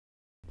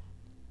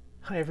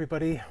Hi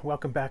everybody,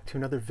 welcome back to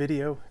another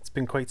video. It's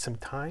been quite some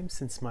time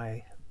since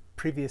my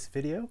previous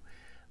video,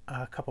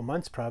 a couple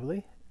months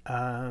probably.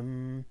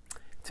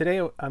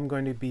 Today I'm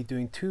going to be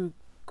doing two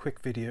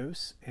quick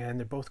videos, and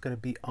they're both going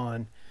to be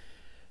on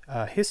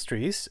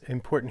histories,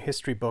 important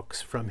history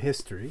books from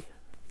history.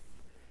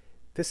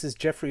 This is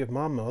Geoffrey of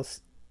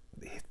Monmouth,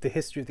 The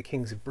History of the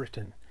Kings of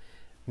Britain.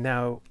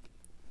 Now,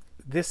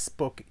 this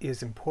book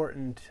is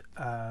important,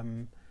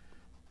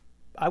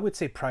 I would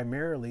say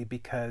primarily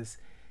because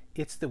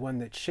it's the one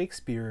that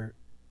Shakespeare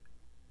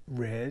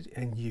read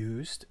and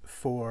used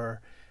for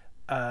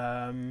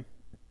a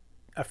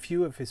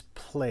few of his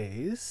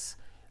plays,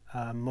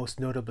 most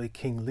notably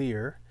King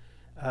Lear.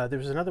 There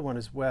was another one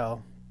as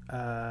well,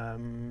 I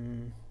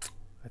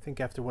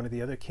think after one of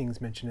the other kings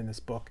mentioned in this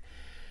book.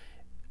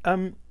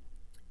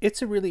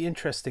 It's a really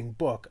interesting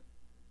book.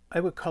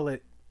 I would call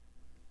it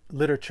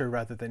literature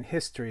rather than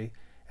history.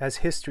 As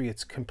history,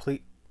 it's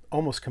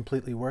almost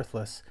completely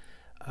worthless.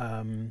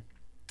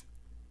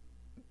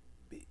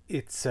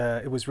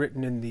 It was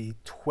written in the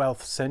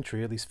 12th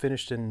century, at least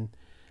finished in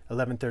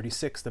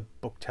 1136, the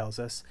book tells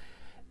us,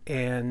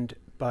 and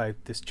by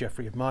this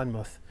Geoffrey of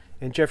Monmouth.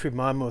 And Geoffrey of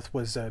Monmouth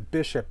was a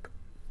bishop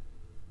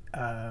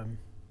at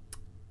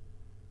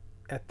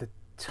the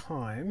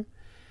time,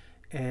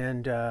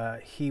 and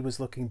he was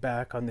looking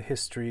back on the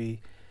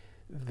history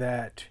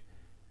that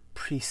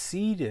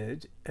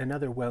preceded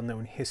another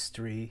well-known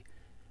history,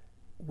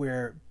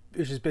 which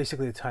is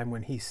basically the time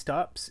when he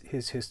stops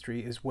his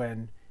history, is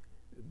when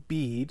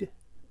Bede,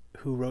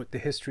 who wrote the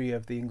history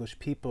of the English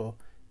people,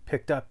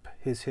 picked up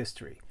his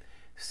history.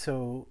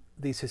 So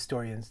these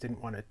historians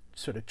didn't want to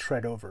sort of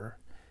tread over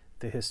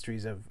the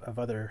histories of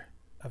other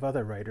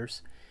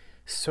writers.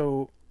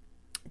 So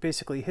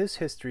basically his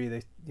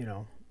history,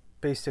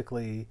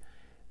 basically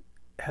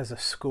has a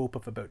scope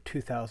of about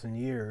 2,000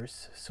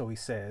 years, so he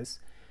says,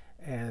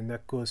 and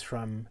that goes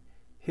from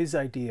his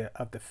idea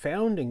of the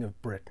founding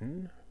of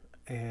Britain,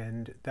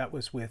 and that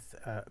was with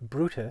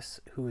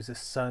Brutus, who was a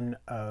son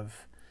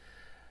of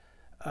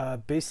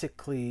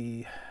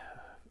basically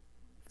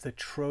the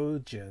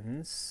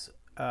Trojans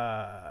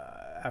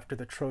after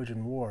the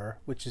Trojan War,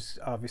 which is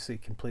obviously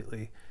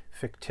completely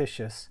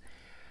fictitious.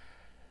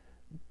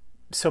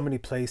 So many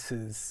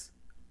places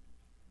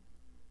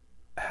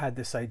had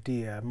this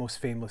idea. Most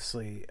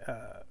famously,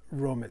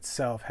 Rome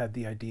itself had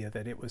the idea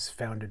that it was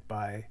founded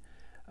by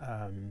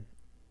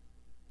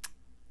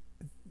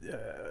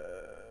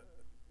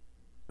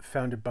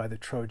the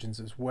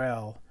Trojans as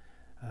well.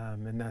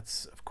 And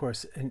that's, of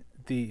course,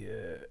 the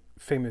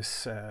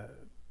famous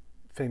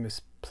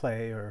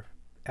play or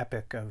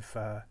epic of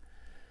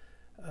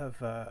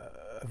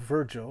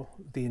Virgil,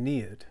 the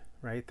Aeneid,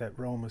 right? That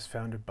Rome was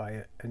founded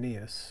by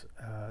Aeneas,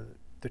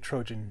 the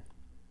Trojan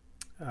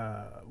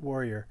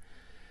warrior.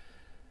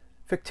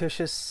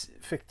 Fictitious.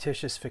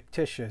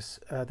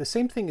 The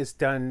same thing is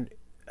done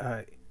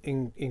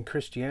in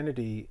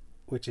Christianity,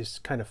 which is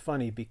kind of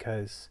funny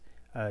because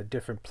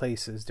different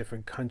places,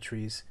 different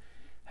countries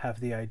have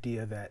the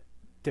idea that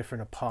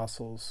different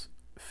apostles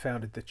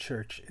founded the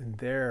church in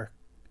their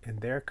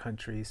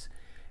countries,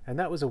 and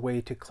that was a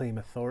way to claim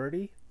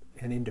authority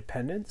and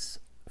independence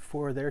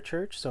for their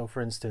church. So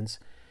for instance,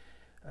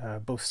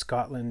 both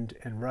Scotland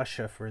and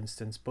Russia, for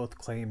instance, both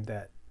claimed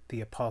that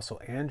the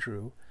apostle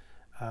Andrew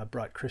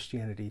brought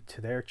Christianity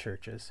to their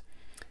churches.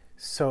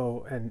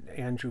 So, and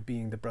Andrew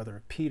being the brother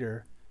of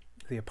Peter,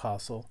 the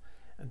apostle,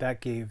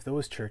 that gave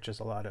those churches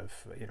a lot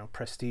of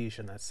prestige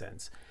in that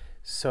sense.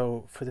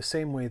 So for the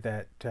same way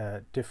that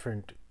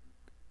different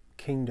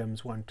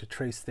kingdoms wanted to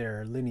trace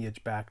their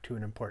lineage back to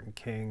an important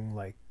king,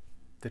 like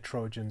the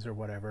Trojans or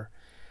whatever,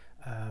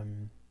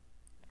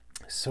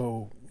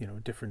 so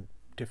different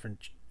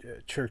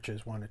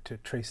churches wanted to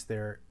trace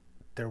their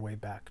way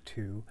back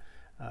to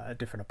a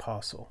different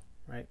apostle,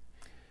 right?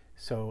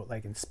 So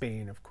like in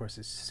Spain, of course,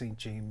 it's St.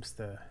 James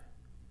the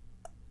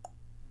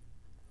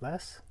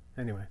Less.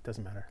 Anyway, it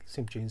doesn't matter.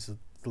 St. James the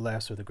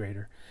Less or the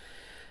Greater.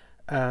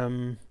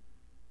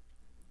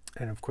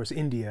 And of course,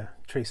 India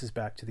traces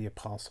back to the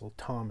apostle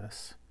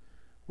Thomas,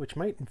 which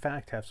might in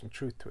fact have some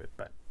truth to it,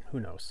 but who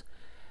knows.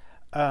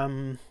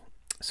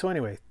 So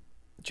anyway,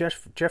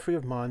 Geoffrey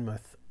of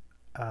Monmouth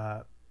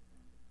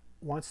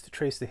wants to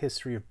trace the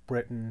history of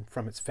Britain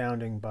from its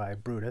founding by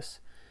Brutus,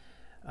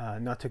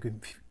 not to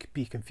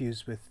be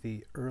confused with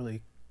the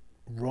early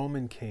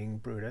Roman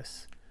king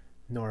Brutus,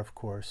 nor of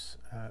course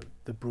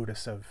the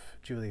Brutus of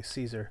Julius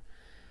Caesar.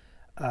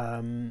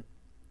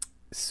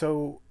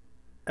 So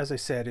as I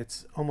said,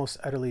 it's almost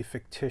utterly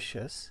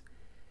fictitious.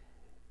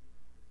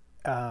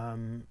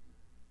 It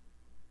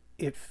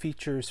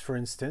features, for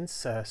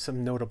instance,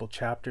 some notable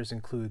chapters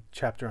include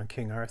chapter on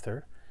King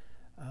Arthur,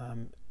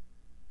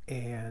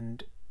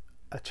 and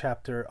a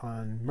chapter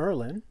on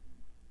Merlin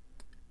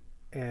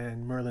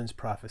and Merlin's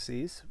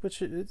prophecies,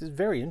 which is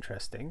very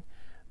interesting,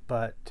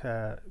 but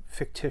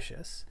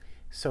fictitious.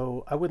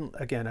 So I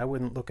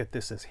wouldn't look at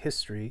this as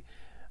history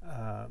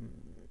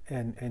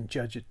and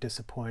judge it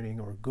disappointing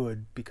or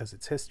good because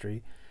it's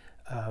history,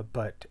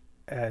 but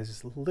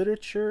as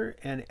literature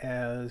and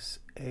as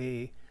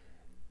a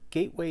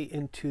gateway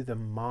into the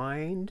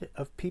mind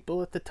of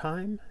people at the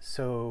time.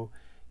 So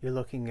you're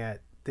looking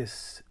at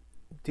this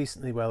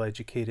decently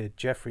well-educated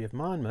Geoffrey of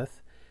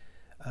Monmouth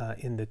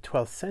in the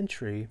 12th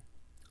century,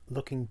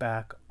 looking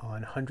back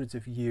on hundreds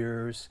of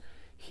years.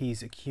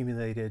 He's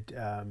accumulated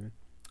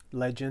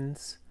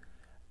legends,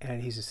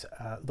 and he's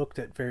looked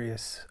at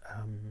various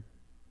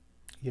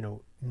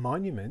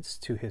monuments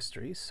to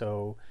history,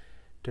 so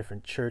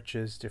different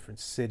churches, different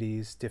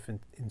cities,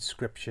 different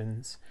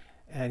inscriptions,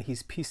 and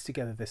he's pieced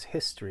together this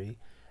history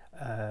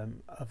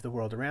of the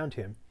world around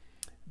him,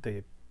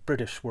 the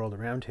British world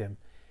around him.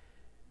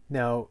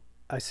 Now,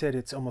 I said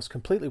it's almost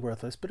completely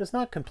worthless, but it's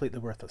not completely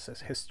worthless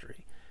as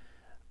history.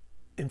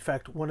 In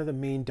fact, one of the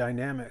main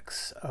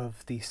dynamics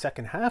of the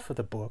second half of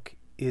the book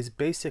is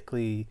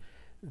basically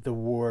the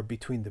war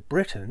between the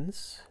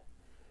Britons,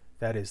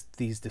 that is,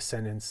 these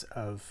descendants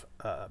of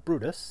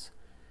Brutus,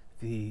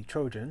 the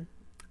Trojan,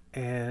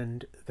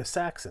 and the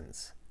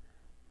Saxons.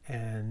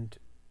 And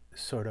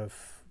sort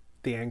of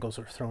the Angles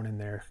are thrown in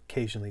there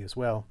occasionally as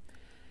well.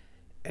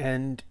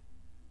 And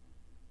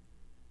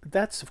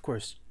that's, of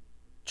course,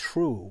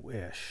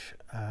 true-ish.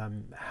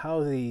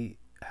 How the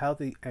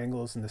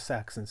Angles and the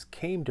Saxons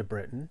came to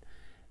Britain,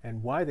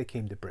 and why they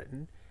came to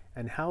Britain,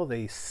 and how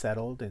they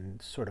settled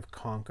and sort of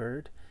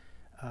conquered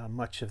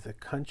much of the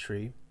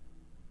country.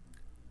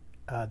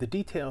 The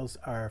details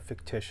are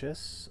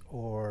fictitious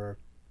or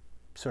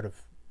sort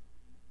of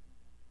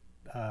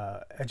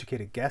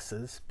educated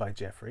guesses by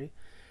Geoffrey.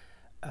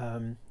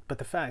 But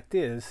the fact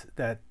is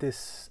that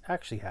this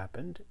actually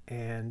happened,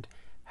 and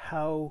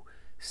how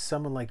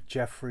someone like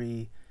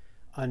Geoffrey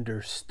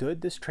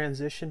understood this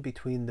transition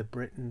between the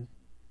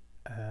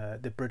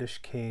British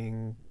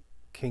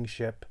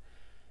kingship,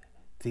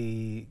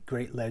 the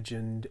great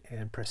legend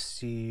and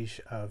prestige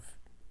of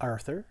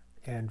Arthur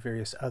and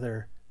various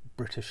other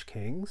British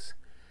kings,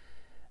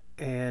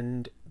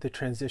 and the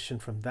transition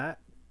from that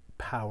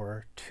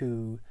power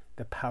to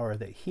the power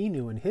that he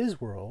knew in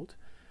his world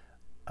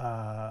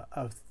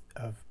of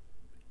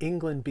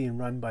England being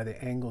run by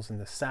the Angles and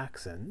the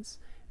Saxons,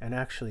 and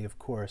actually, of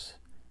course,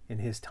 in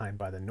his time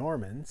by the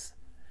Normans.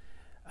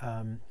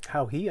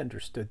 How he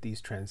understood these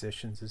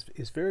transitions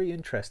is very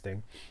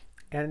interesting,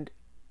 and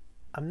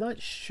I'm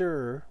not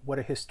sure what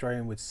a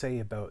historian would say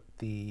about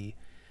the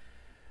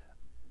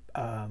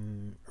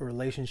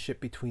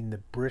relationship between the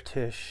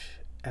British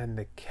and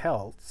the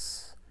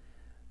Celts.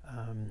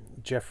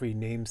 Geoffrey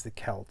names the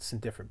Celts in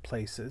different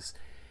places,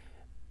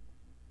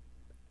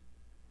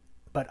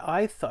 but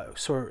I thought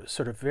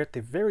sort of at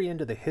the very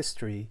end of the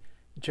history,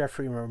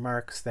 Geoffrey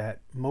remarks that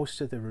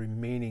most of the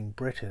remaining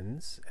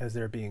Britons, as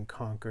they're being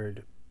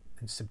conquered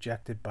and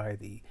subjected by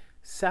the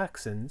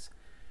Saxons,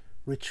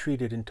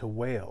 retreated into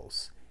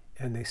Wales,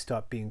 and they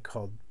stopped being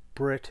called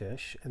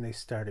British and they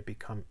started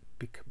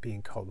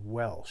being called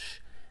Welsh.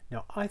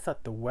 Now, I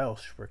thought the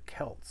Welsh were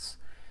Celts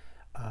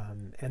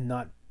and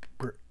not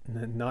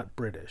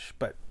British,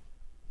 but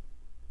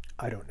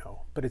I don't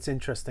know. But it's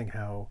interesting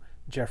how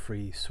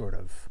Geoffrey sort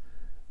of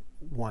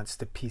wants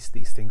to piece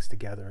these things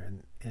together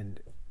and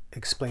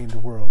explain the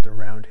world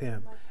around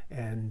him.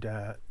 And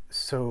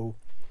so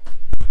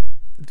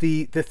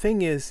the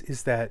thing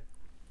is that,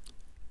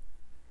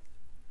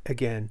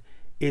 again,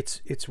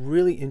 it's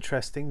really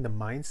interesting, the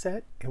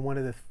mindset. And one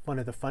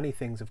of the funny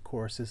things, of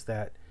course, is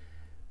that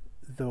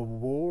the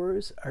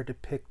wars are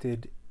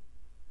depicted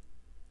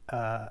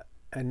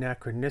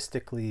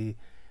anachronistically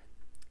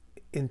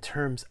in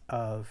terms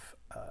of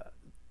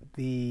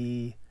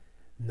the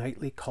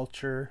knightly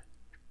culture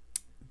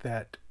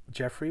that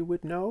Geoffrey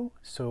would know.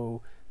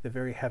 So the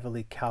very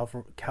heavily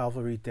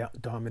cavalry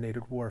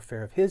dominated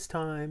warfare of his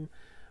time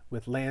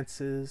with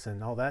lances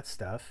and all that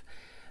stuff.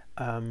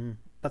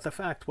 But the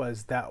fact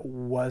was that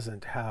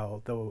wasn't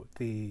how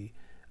the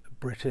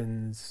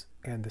Britons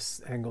and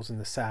the Angles and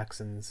the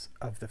Saxons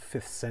of the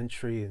 5th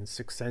century and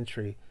 6th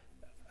century,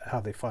 how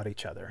they fought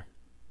each other.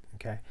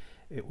 Okay,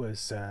 it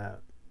was a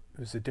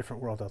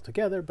different world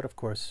altogether, but of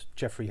course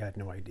Geoffrey had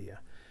no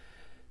idea.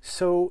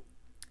 So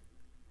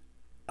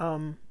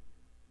I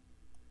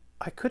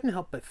couldn't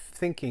help but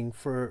thinking,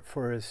 for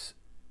as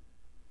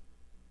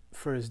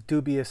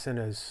dubious and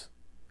as,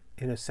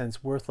 in a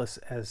sense, worthless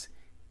as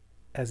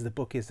the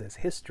book is as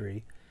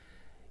history,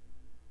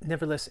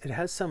 nevertheless it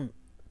has some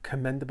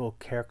commendable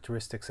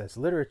characteristics as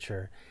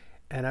literature.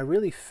 And I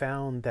really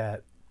found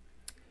that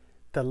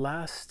the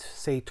last,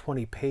 say,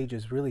 20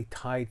 pages really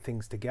tied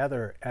things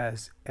together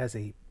as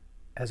a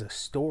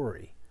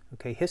story.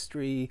 Okay,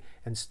 history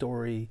and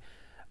story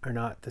are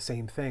not the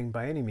same thing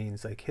by any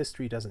means. Like,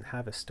 history doesn't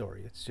have a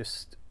story, it's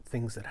just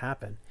things that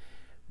happen.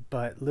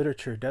 But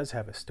literature does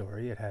have a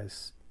story. It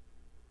has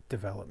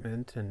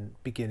development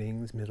and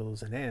beginnings,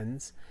 middles, and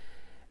ends.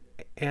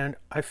 And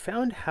I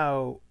found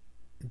how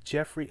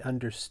Geoffrey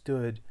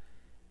understood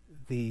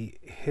the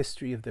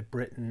history of the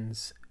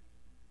Britons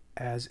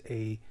as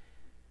a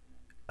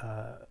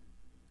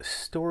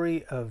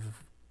story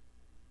of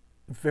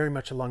very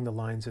much along the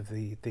lines of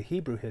the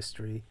Hebrew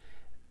history,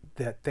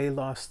 that they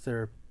lost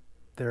their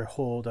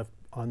hold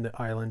on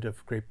the island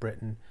of Great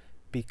Britain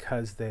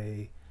because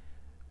they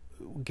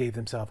gave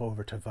themselves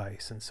over to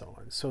vice and so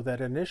on. So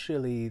that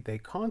initially they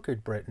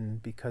conquered Britain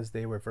because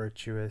they were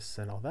virtuous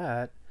and all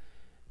that,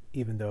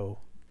 even though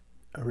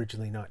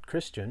originally not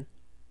Christian.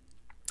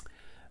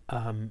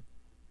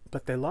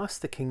 But they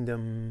lost the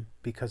kingdom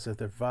because of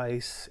their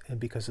vice and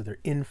because of their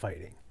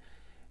infighting.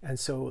 And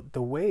so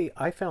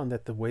I found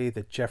that the way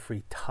that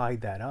Geoffrey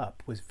tied that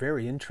up was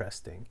very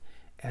interesting,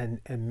 and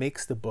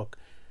makes the book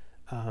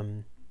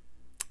kind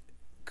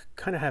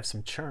of have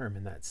some charm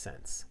in that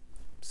sense.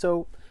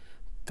 So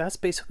that's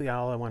basically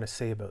all I want to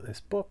say about this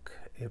book.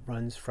 It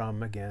runs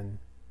from, again,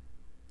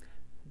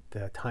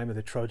 the time of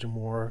the Trojan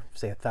War,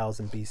 say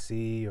 1000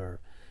 BC or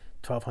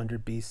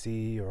 1200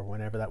 BC or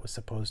whenever that was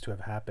supposed to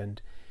have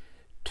happened,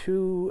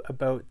 to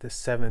about the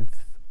 7th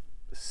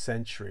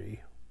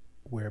century,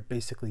 where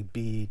basically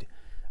Bede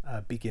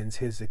begins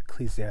his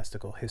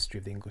ecclesiastical history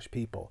of the English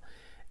people.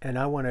 And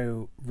I want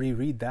to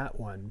reread that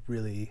one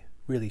really,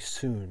 really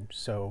soon.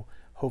 So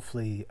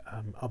hopefully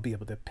I'll be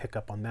able to pick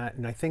up on that.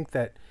 And I think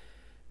that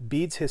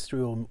Bede's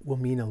history will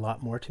mean a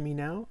lot more to me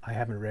now. I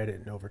haven't read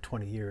it in over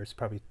 20 years,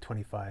 probably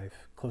 25,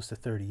 close to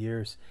 30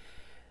 years.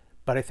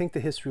 But I think the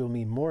history will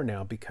mean more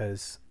now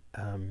because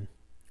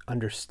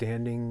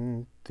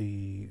understanding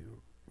the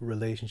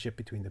relationship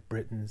between the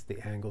Britons,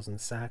 the Angles, and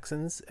the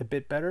Saxons a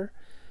bit better,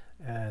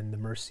 and the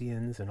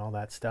Mercians and all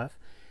that stuff,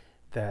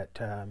 that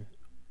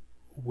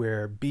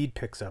where Bede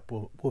picks up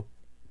will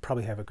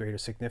probably have a greater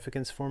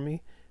significance for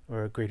me,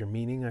 or a greater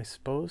meaning, I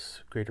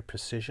suppose, greater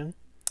precision.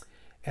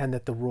 And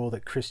that the role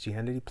that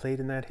Christianity played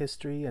in that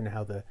history, and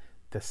how the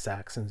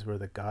Saxons were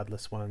the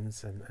godless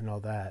ones and all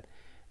that.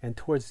 And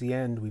towards the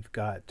end, we've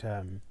got,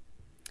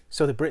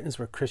 so the Britons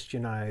were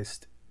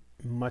Christianized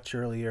much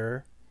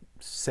earlier,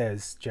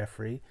 says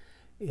Geoffrey,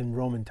 in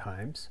Roman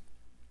times.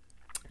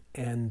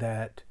 And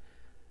that,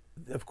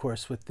 of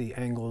course, with the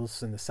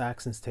Angles and the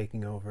Saxons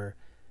taking over,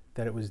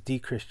 that it was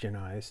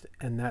de-Christianized.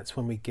 And that's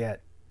when we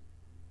get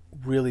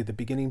really the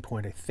beginning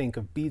point, I think,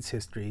 of Bede's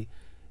history,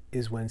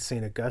 is when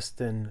St.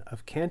 Augustine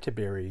of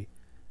Canterbury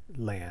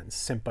lands,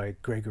 sent by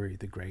Gregory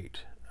the Great,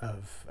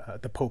 of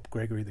the Pope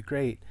Gregory the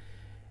Great.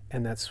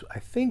 And that's, I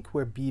think,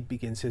 where Bede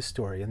begins his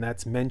story, and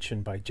that's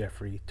mentioned by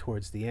Geoffrey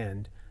towards the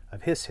end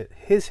of his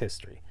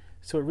history.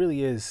 So it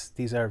really is,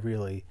 these are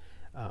really,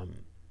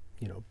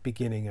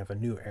 beginning of a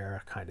new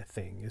era kind of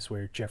thing, is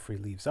where Geoffrey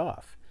leaves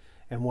off.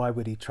 And why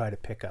would he try to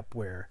pick up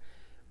where,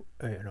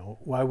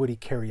 why would he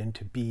carry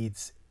into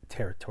Bede's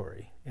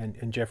territory?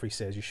 And Geoffrey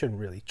says you shouldn't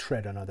really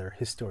tread on other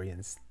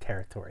historians'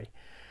 territory.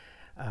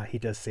 He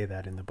does say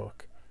that in the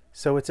book.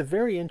 So it's a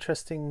very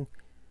interesting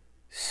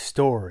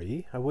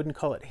story. I wouldn't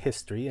call it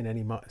history in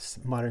any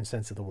modern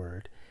sense of the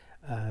word,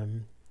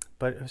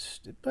 but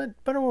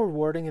a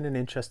rewarding and an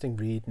interesting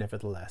read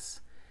nevertheless.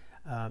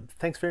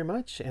 Thanks very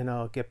much, and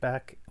I'll get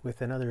back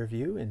with another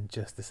review in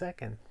just a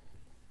second.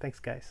 Thanks,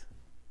 guys.